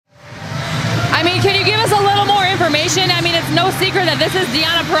I mean, can you give us a little more information? I mean, it's no secret that this is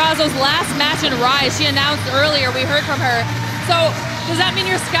Deonna Purrazzo's last match in Rise. She announced earlier, we heard from her. So, does that mean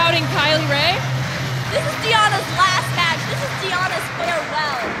you're scouting Kylie Rae? This is Deonna's last match. This is Deonna's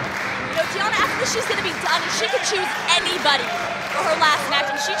farewell. You know, Deonna, after this, she's gonna be done, and she could choose anybody for her last match,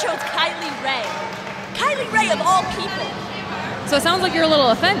 and she chose Kylie Rae. Kylie Rae of all people. So it sounds like you're a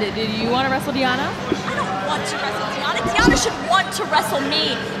little offended. Did you want to wrestle Deonna? I don't want to wrestle Deonna. Deonna should want to wrestle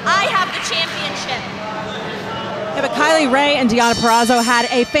me. I have the championship. Yeah, but Kylie Rae and Deonna Purrazzo had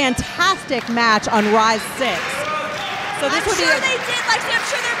a fantastic match on Rise 6. So this I'm would sure be they did, Lexie. I'm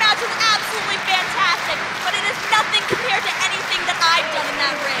sure their match was absolutely fantastic, but it is nothing compared to anything that I've done in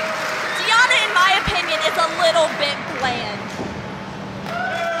that ring. Deonna, in my opinion, is a little bit bland.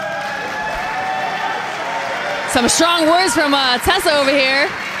 Some strong words from Tessa over here.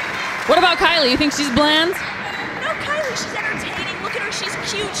 What about Kylie? You think she's bland? No, Kylie, she's entertaining. Look at her, she's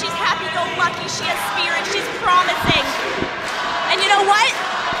cute, she's happy-go-lucky, she has spirit, she's promising. And you know what?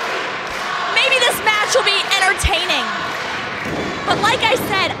 Maybe this match will be entertaining. But like I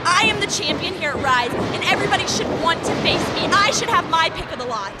said, I am the champion here at Rise, and everybody should want to face me. I should have my pick of the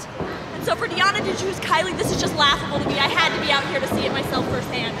lot. And so for Deonna to choose Kylie, this is just laughable to me. I had to be out here to see it myself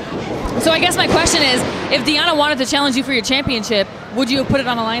firsthand. So I guess my question is, if Deonna wanted to challenge you for your championship, would you have put it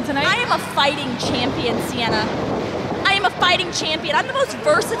on the line tonight? I am a fighting champion, Sienna. I am a fighting champion. I'm the most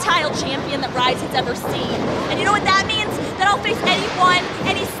versatile champion that Rise has ever seen. And you know what that means? That I'll face anyone,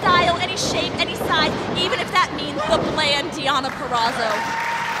 any style, any shape, any size, even if that means the bland Deonna Purrazzo.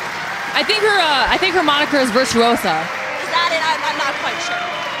 I think her moniker is Virtuosa. Is that it? I'm not quite sure.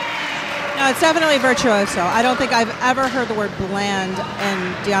 No, it's definitely Virtuoso. I don't think I've ever heard the word bland and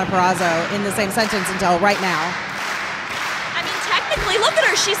Deonna Purrazzo in the same sentence until right now. I mean, technically, look at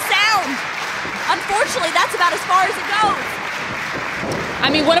her. She's sound. Unfortunately, that's about as far as it goes. I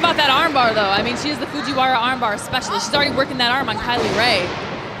mean, what about that armbar, though? I mean, she is the Fujiwara armbar specialist. She's already working that arm on Kylie Rae.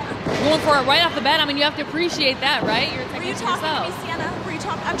 Going for it right off the bat. I mean, you have to appreciate that, right? You're Were you taking talking yourself. to me, Sienna? Were you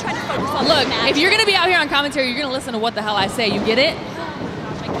talking? I'm trying to focus on Look, this match. if you're going to be out here on commentary, you're going to listen to what the hell I say. You get it?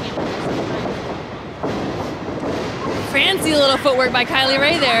 Gosh, I can't. Fancy little footwork by Kylie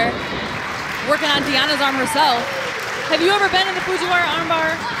Rae there. Working on Deonna's arm herself. Have you ever been in the Fujiwara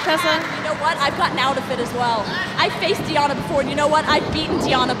armbar, Tessa? You know what? I've gotten out of it as well. I've faced Deonna before, and you know what? I've beaten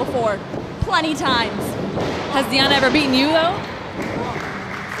Deonna before. Plenty times. Has Deonna ever beaten you, though?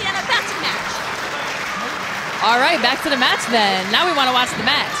 Sienna, back to the match. All right, back to the match then. Now we want to watch the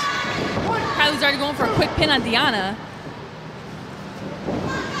match. Kylie's already going for a quick pin on Deonna.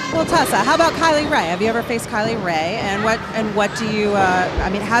 Well, Tessa, how about Kylie Rae? Have you ever faced Kylie Rae? And what do you? I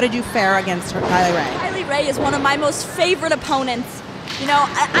mean, how did you fare against her, Kylie Rae? Kylie Rae is one of my most favorite opponents. You know,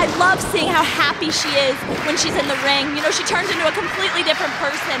 I love seeing how happy she is when she's in the ring. You know, she turns into a completely different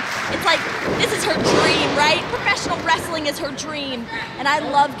person. It's like, this is her dream, right? Professional wrestling is her dream. And I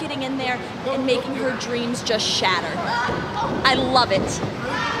love getting in there and making her dreams just shatter. I love it.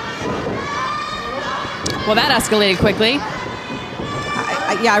 Well, that escalated quickly.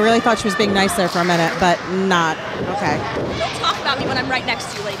 Yeah, I really thought she was being nice there for a minute, but not. Okay. Don't talk about me when I'm right next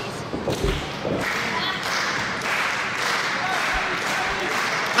to you, ladies.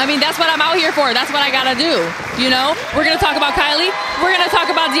 I mean, that's what I'm out here for. That's what I gotta do. You know, we're gonna talk about Kylie, we're gonna talk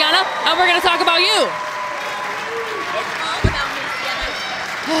about Deonna, and we're gonna talk about you. It's all about me,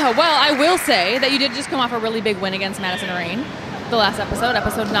 Sienna. Well, I will say that you did just come off a really big win against Madison Rain. The last episode,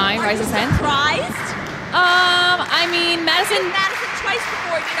 episode 9, Rise of ASCENT. Surprised? I mean, Madison twice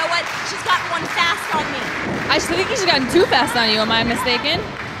before. You know what? She's gotten one fast on me. I think she's gotten too fast on you. Am I mistaken?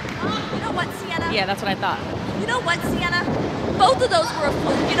 You know what, Sienna? Yeah, that's what I thought. You know what, Sienna? Both of those were a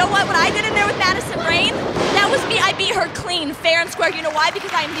fluke. You know what? What I did in there with Madison Rain, that was me. I beat her clean, fair and square. You know why?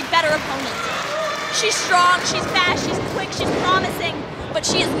 Because I am the better opponent. She's strong, she's fast, she's quick, she's promising, but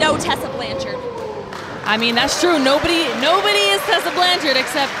she is no Tessa Blanchard. I mean, that's true. Nobody is Tessa Blanchard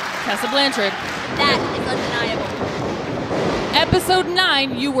except Tessa Blanchard. That is undeniable. Episode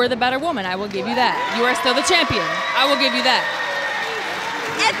 9, you were the better woman. I will give you that. You are still the champion. I will give you that.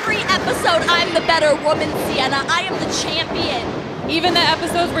 Every episode, I'm the better woman, Sienna. I am the champion. Even the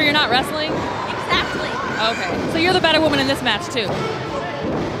episodes where you're not wrestling? Exactly. Okay. So you're the better woman in this match, too.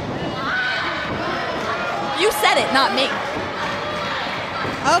 You said it, not me.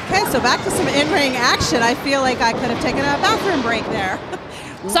 Okay, so back to some in-ring action. I feel like I could have taken a bathroom break there.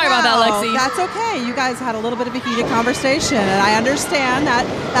 Sorry about that, Lexie. That's okay. You guys had a little bit of a heated conversation, and I understand that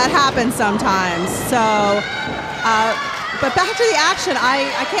that happens sometimes. So, but back to the action. I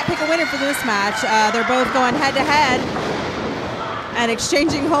can't pick a winner for this match. They're both going head-to-head and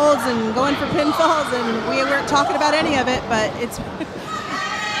exchanging holds and going for pinfalls, and we weren't talking about any of it, but it's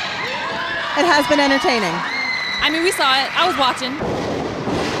it has been entertaining. I mean, we saw it. I was watching.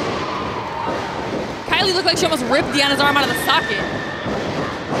 Kylie looked like she almost ripped Deonna's arm out of the socket.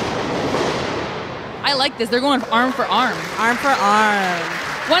 I like this. They're going arm for arm. Arm for arm.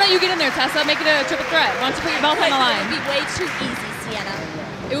 Why don't you get in there, Tessa? Make it a triple threat. Why don't you put your belt on the line? It would be way too easy, Sienna.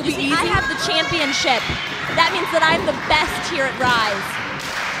 It would be easy? I have the championship. That means that I'm the best here at Rise.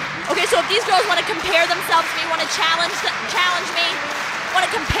 Okay, so if these girls want to compare themselves to me, want to challenge me, want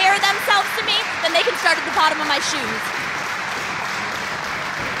to compare themselves to me, then they can start at the bottom of my shoes.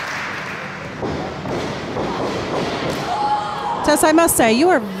 Tess, I must say, you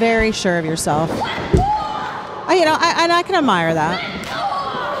are very sure of yourself. I can admire that.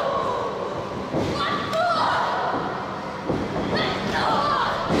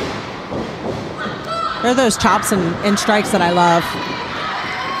 There are those chops and strikes that I love.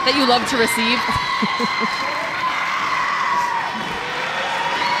 That you love to receive.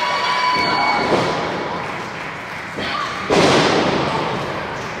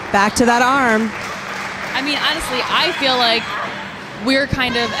 Back to that arm. I mean, honestly, I feel like we're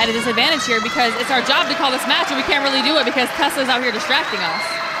kind of at a disadvantage here because it's our job to call this match and we can't really do it because Tessa's out here distracting us.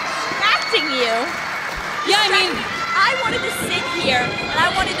 Distracting you? Yeah, I mean, I wanted to sit here and I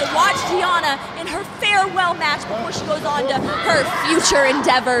wanted to watch Deonna in her farewell match before she goes on to her future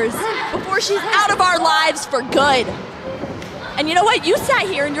endeavors, before she's out of our lives for good. And you know what? You sat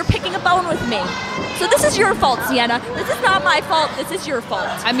here and you're picking a bone with me. So this is your fault, Sienna. This is not my fault. This is your fault.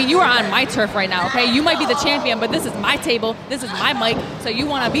 I mean, you are on my turf right now, okay? You might be the champion, but this is my table. This is my mic. So you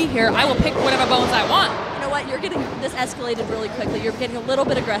want to be here, I will pick whatever bones I want. You know what? You're getting this escalated really quickly. You're getting a little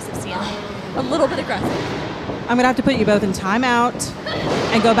bit aggressive, Sienna. A little bit aggressive. I'm going to have to put you both in timeout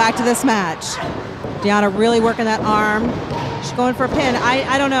and go back to this match. Deonna really working that arm. She's going for a pin.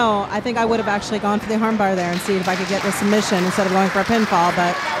 I don't know. I think I would have actually gone for the armbar there and see if I could get the submission instead of going for a pinfall,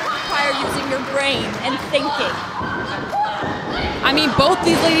 but... That would require using your brain and thinking. I mean, both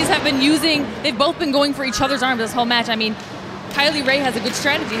these ladies have been they've both been going for each other's arms this whole match. I mean, Kylie Rae has a good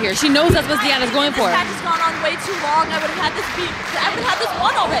strategy here. She knows that's what Deonna's going for. This match has gone on way too long. I would have had this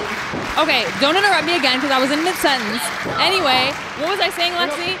won already. Okay, don't interrupt me again because I was in mid-sentence. Anyway, what was I saying,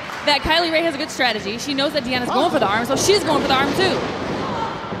 Lexie? That Kylie Rae has a good strategy. She knows that Deonna's going for the arm, so she's going for the arm too.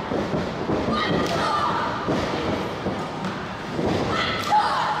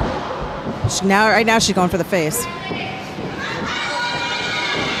 Right now she's going for the face.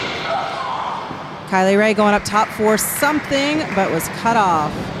 Kylie Rae going up top for something, but was cut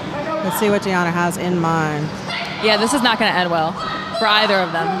off. Let's see what Deonna has in mind. Yeah, this is not going to end well for either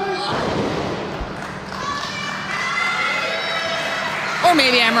of them. Or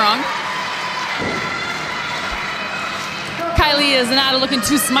maybe I'm wrong. Kylie is not looking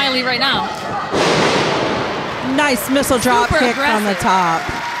too smiley right now. Nice missile drop kick from the top.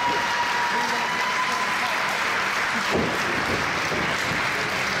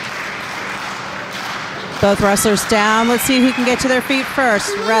 Both wrestlers down. Let's see who can get to their feet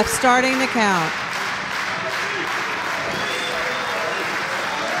first. Ref starting the count.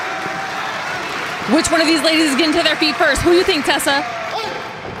 Which one of these ladies is getting to their feet first? Who do you think, Tessa?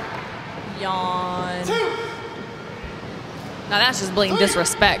 Yawn. Now that's just blatant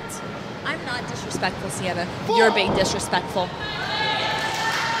disrespect. I'm not disrespectful, Sienna. You're being disrespectful.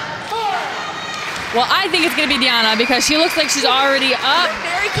 Well, I think it's going to be Deonna because she looks like she's already up. You're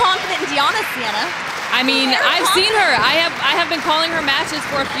very confident in Deonna, Sienna. I mean, I've seen her. I have been calling her matches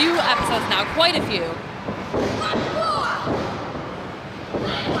for a few episodes now, quite a few.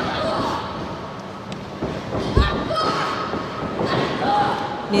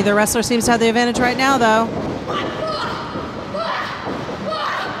 Neither wrestler seems to have the advantage right now, though.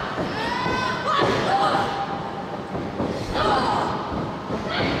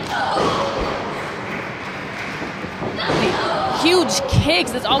 Huge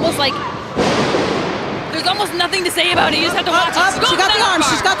kicks. It's almost like there's almost nothing to say about it. You just have to watch it. She got the arm.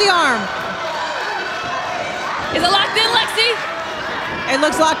 She's got the arm. Is it locked in, Lexie? It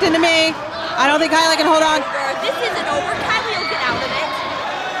looks locked into me. I don't think Kylie can hold on. This isn't over. Kylie will get out of it.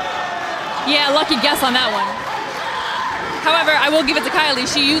 Yeah, lucky guess on that one. However, I will give it to Kylie.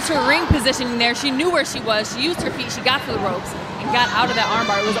 She used her ring positioning there. She knew where she was. She used her feet. She got to the ropes and got out of that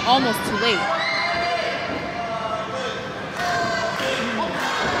armbar. It was almost too late.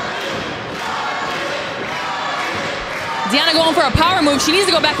 Deonna going for a power move. She needs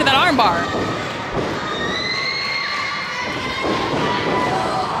to go back to that armbar.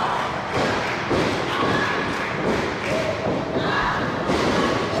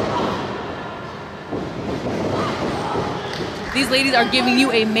 These ladies are giving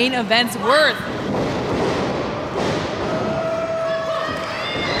you a main event's worth.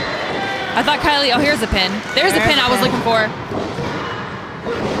 I thought Kylie, oh, here's a pin. There's the pin I was looking for.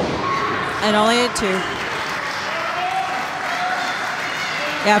 And only a 2.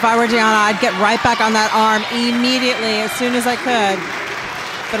 Yeah, if I were Deonna, I'd get right back on that arm immediately as soon as I could.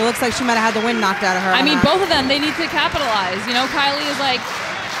 But it looks like she might have had the wind knocked out of her. I mean, both of them, they need to capitalize. You know, Kylie is like,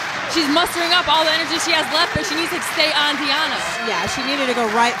 she's mustering up all the energy she has left, but she needs to stay on Deonna. Yeah, she needed to go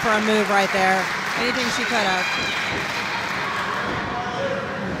right for a move right there. Anything she could have.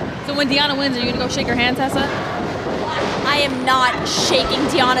 So when Deonna wins, are you going to go shake her hand, Tessa? I am not shaking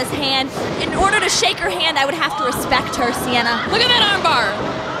Deonna's hand. In order to shake her hand, I would have to respect her, Sienna. Look at that armbar.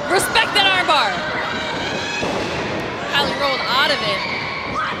 Respect that armbar. Kylie rolled out of it.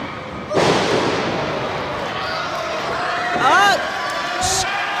 Oh!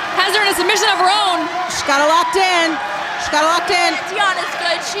 Has her in a submission of her own. She got it locked in. She got it locked in. Deonna's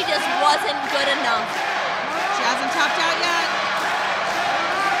good. She just wasn't good enough. She hasn't tapped out yet.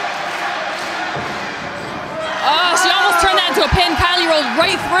 Oh, she almost turned that into a pin. Kylie rolled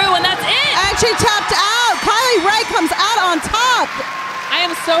right through, and that's it. And she tapped out. Kylie Rae comes out on top. I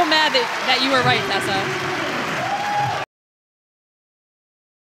am so mad that you were right, Tessa.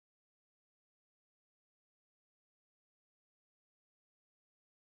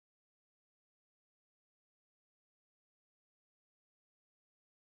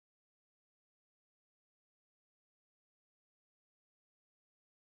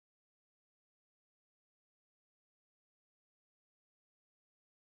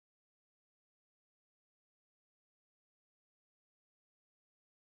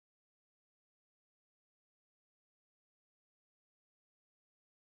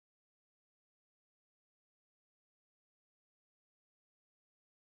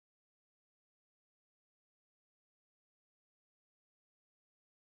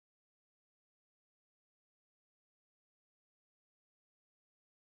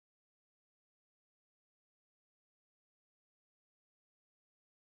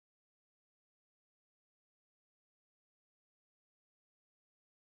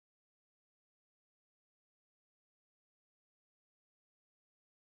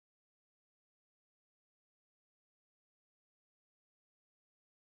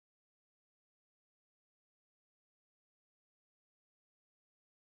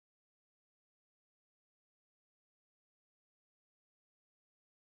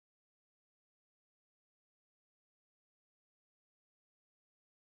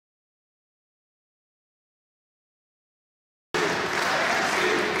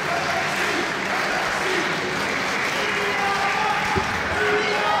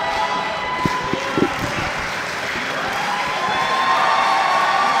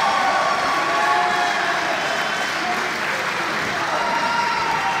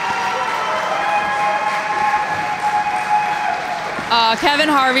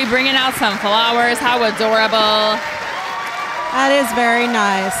 Kevin Harvey bringing out some flowers. How adorable. That is very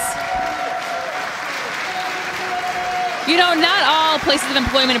nice. You know, not all places of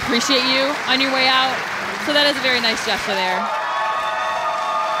employment appreciate you on your way out, so that is a very nice gesture there.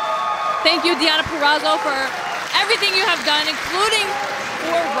 Thank you, Deonna Purrazzo, for everything you have done, including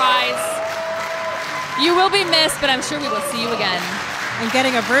for Rise. You will be missed, but I'm sure we will see you again. And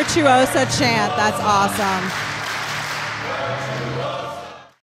getting a Virtuosa chant, that's awesome.